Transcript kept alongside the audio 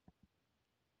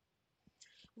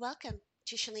Welcome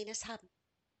to Shalina's Hub,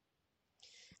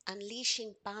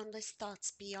 unleashing boundless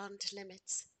thoughts beyond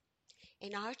limits.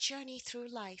 In our journey through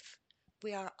life,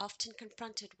 we are often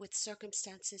confronted with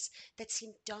circumstances that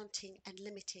seem daunting and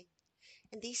limiting,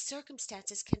 and these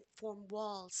circumstances can form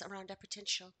walls around our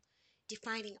potential,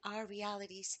 defining our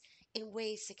realities in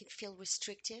ways that can feel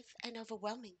restrictive and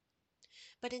overwhelming.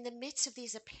 But in the midst of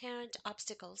these apparent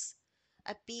obstacles,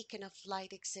 a beacon of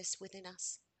light exists within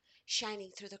us,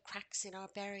 shining through the cracks in our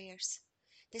barriers.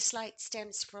 This light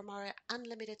stems from our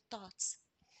unlimited thoughts,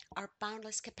 our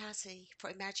boundless capacity for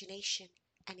imagination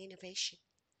and innovation.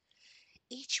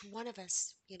 Each one of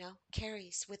us,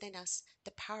 carries within us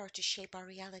the power to shape our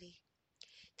reality,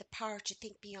 the power to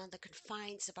think beyond the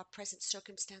confines of our present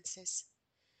circumstances.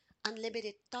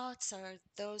 Unlimited thoughts are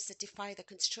those that defy the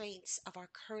constraints of our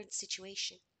current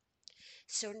situation,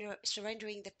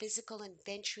 surrendering the physical and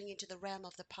venturing into the realm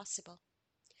of the possible.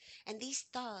 And these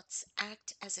thoughts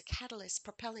act as a catalyst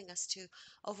propelling us to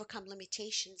overcome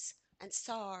limitations and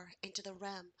soar into the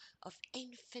realm of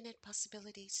infinite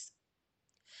possibilities.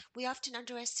 We often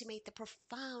underestimate the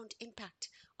profound impact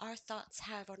our thoughts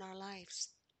have on our lives.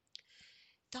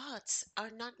 Thoughts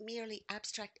are not merely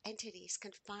abstract entities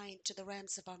confined to the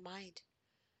realms of our mind.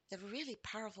 They're really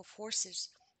powerful forces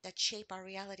that shape our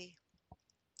reality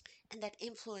and that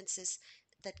influences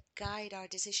that guide our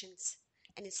decisions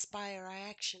and inspire our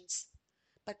actions.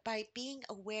 But by being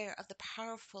aware of the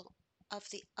powerful of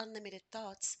the unlimited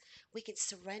thoughts, we can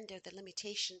surrender the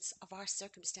limitations of our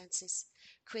circumstances,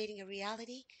 creating a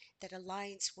reality that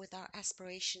aligns with our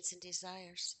aspirations and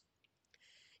desires.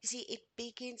 You see, it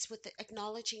begins with the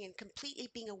acknowledging and completely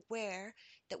being aware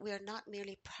that we are not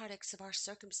merely products of our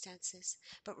circumstances,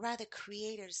 but rather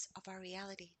creators of our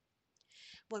reality.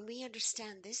 When we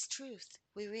understand this truth,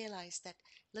 we realize that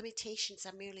limitations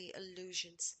are merely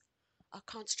illusions, a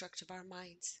construct of our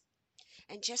minds.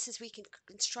 And just as we can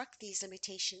construct these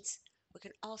limitations, we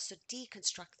can also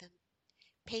deconstruct them,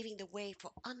 paving the way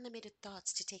for unlimited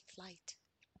thoughts to take flight.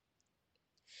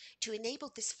 To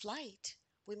enable this flight,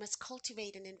 we must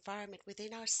cultivate an environment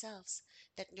within ourselves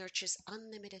that nurtures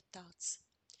unlimited thoughts.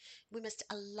 We must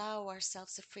allow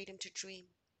ourselves the freedom to dream,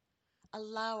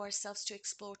 allow ourselves to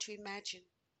explore, to imagine.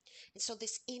 And so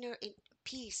this inner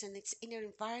peace and this inner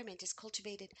environment is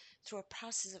cultivated through a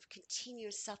process of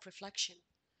continuous self-reflection,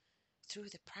 through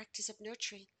the practice of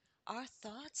nurturing our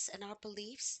thoughts and our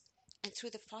beliefs, and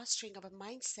through the fostering of a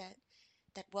mindset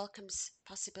that welcomes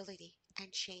possibility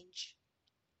and change.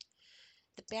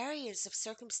 The barriers of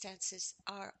circumstances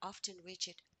are often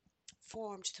rigid,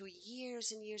 formed through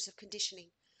years and years of conditioning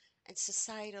and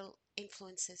societal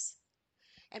influences.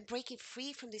 And breaking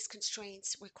free from these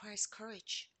constraints requires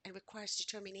courage and requires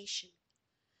determination.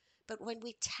 But when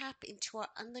we tap into our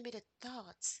unlimited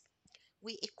thoughts,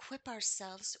 we equip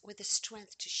ourselves with the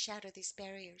strength to shatter these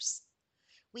barriers.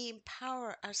 We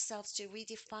empower ourselves to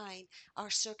redefine our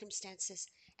circumstances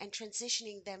and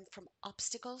transitioning them from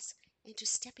obstacles into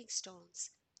stepping stones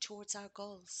towards our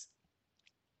goals.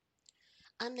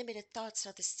 Unlimited thoughts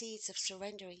are the seeds of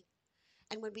surrendering,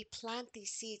 and when we plant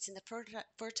these seeds in the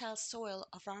fertile soil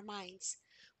of our minds,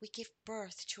 we give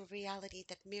birth to a reality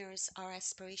that mirrors our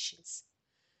aspirations.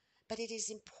 But it is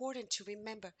important to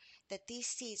remember that these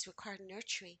seeds require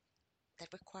nurturing,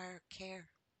 that require care.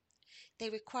 They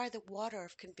require the water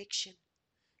of conviction,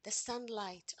 the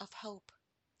sunlight of hope,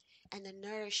 and the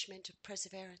nourishment of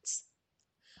perseverance.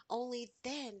 Only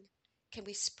then can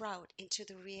we sprout into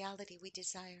the reality we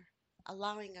desire,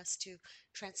 allowing us to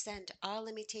transcend our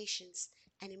limitations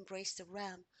and embrace the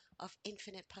realm of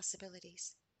infinite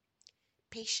possibilities.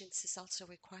 Patience is also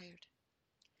required.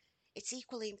 It's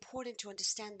equally important to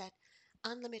understand that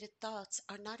unlimited thoughts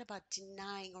are not about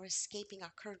denying or escaping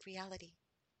our current reality.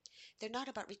 They're not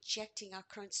about rejecting our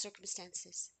current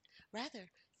circumstances. Rather,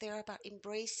 they are about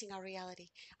embracing our reality,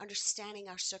 understanding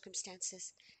our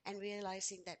circumstances, and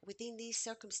realizing that within these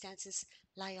circumstances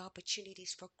lie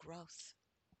opportunities for growth.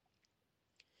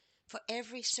 For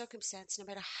every circumstance, no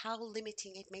matter how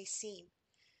limiting it may seem,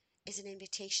 is an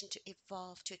invitation to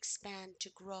evolve, to expand, to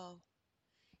grow.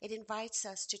 It invites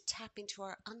us to tap into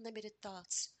our unlimited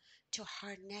thoughts, to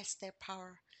harness their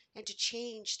power, and to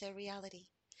change their reality.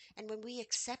 And when we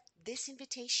accept this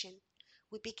invitation,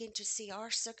 we begin to see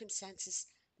our circumstances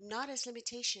not as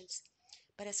limitations,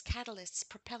 but as catalysts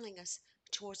propelling us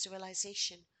towards the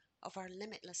realization of our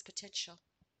limitless potential.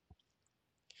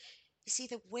 You see,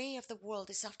 the way of the world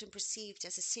is often perceived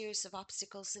as a series of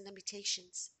obstacles and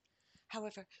limitations.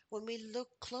 However, when we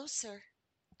look closer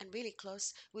and really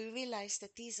close, we realize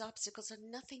that these obstacles are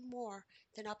nothing more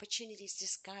than opportunities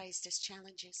disguised as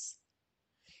challenges.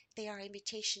 They are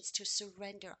invitations to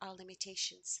surrender our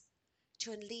limitations,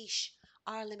 to unleash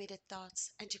our limited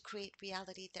thoughts and to create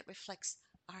reality that reflects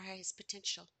our highest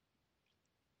potential.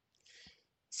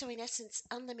 So, in essence,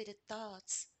 unlimited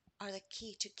thoughts are the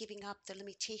key to giving up the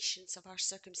limitations of our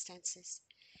circumstances.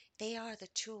 They are the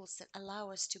tools that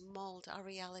allow us to mold our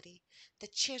reality, the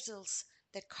chisels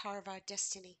that carve our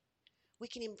destiny. We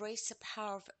can embrace the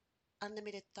power of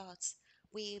unlimited thoughts.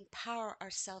 We empower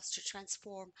ourselves to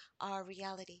transform our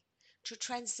reality, to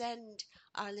transcend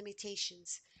our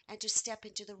limitations, and to step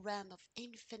into the realm of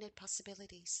infinite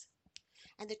possibilities.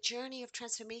 And the journey of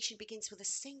transformation begins with a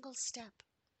single step,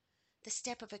 the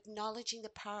step of acknowledging the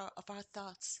power of our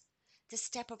thoughts, the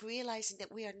step of realizing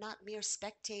that we are not mere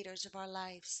spectators of our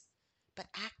lives, but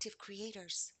active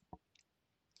creators.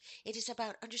 It is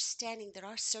about understanding that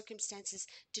our circumstances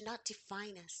do not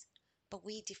define us, but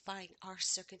we define our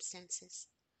circumstances.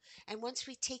 And once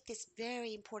we take this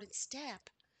very important step,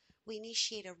 we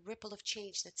initiate a ripple of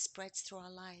change that spreads through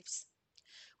our lives.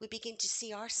 We begin to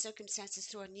see our circumstances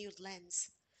through a new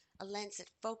lens, a lens that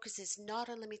focuses not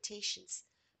on limitations,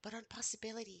 but on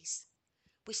possibilities.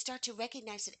 We start to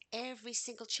recognize that every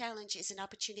single challenge is an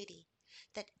opportunity,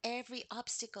 that every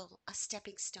obstacle a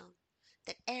stepping stone,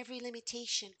 that every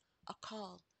limitation a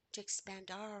call to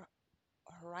expand our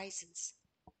horizons.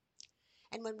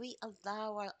 And when we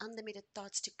allow our unlimited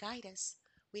thoughts to guide us,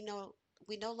 we know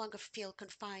we no longer feel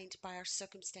confined by our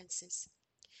circumstances.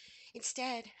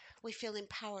 Instead, we feel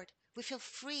empowered, we feel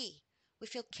free, we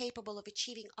feel capable of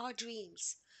achieving our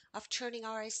dreams, of turning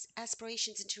our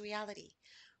aspirations into reality.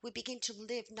 We begin to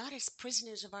live not as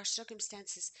prisoners of our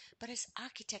circumstances, but as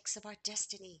architects of our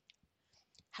destiny.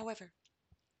 However,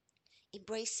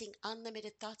 embracing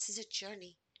unlimited thoughts is a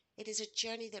journey. It is a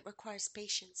journey that requires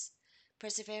patience,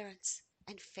 perseverance,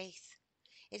 and faith.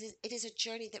 It is a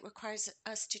journey that requires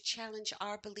us to challenge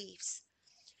our beliefs,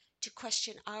 to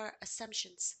question our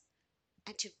assumptions,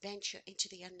 and to venture into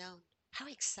the unknown. How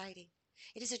exciting!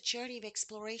 It is a journey of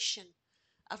exploration,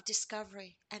 of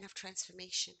discovery, and of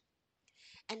transformation.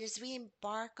 And as we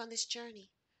embark on this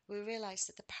journey, we realize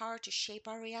that the power to shape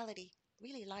our reality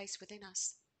really lies within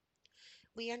us.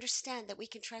 We understand that we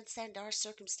can transcend our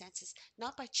circumstances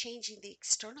not by changing the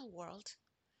external world,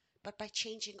 but by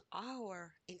changing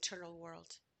our internal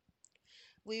world.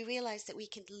 We realize that we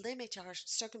can limit our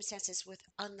circumstances with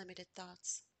unlimited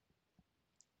thoughts.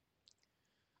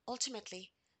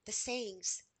 Ultimately, the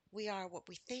sayings, we are what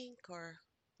we think or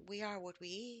we are what we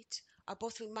eat, are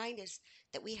both reminders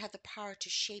that we have the power to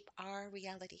shape our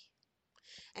reality.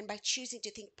 And by choosing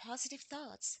to think positive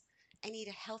thoughts and eat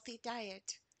a healthy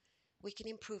diet, we can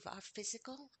improve our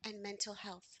physical and mental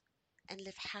health and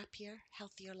live happier,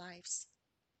 healthier lives.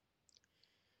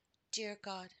 Dear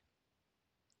God,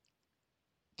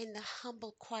 in the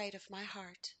humble quiet of my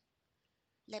heart,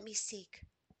 let me seek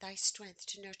thy strength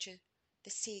to nurture the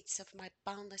seeds of my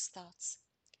boundless thoughts,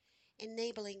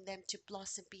 enabling them to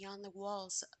blossom beyond the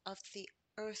walls of the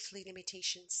earthly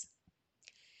limitations.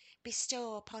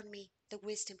 Bestow upon me the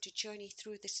wisdom to journey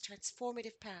through this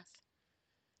transformative path,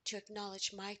 to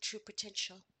acknowledge my true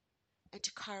potential, and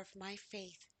to carve my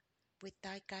faith with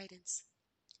thy guidance.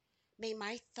 May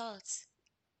my thoughts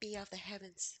be of the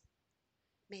heavens.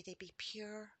 May they be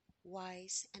pure,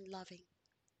 wise, and loving.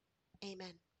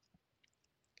 Amen.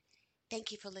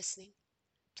 Thank you for listening.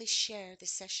 Please share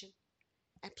this session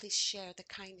and please share the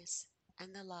kindness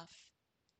and the love.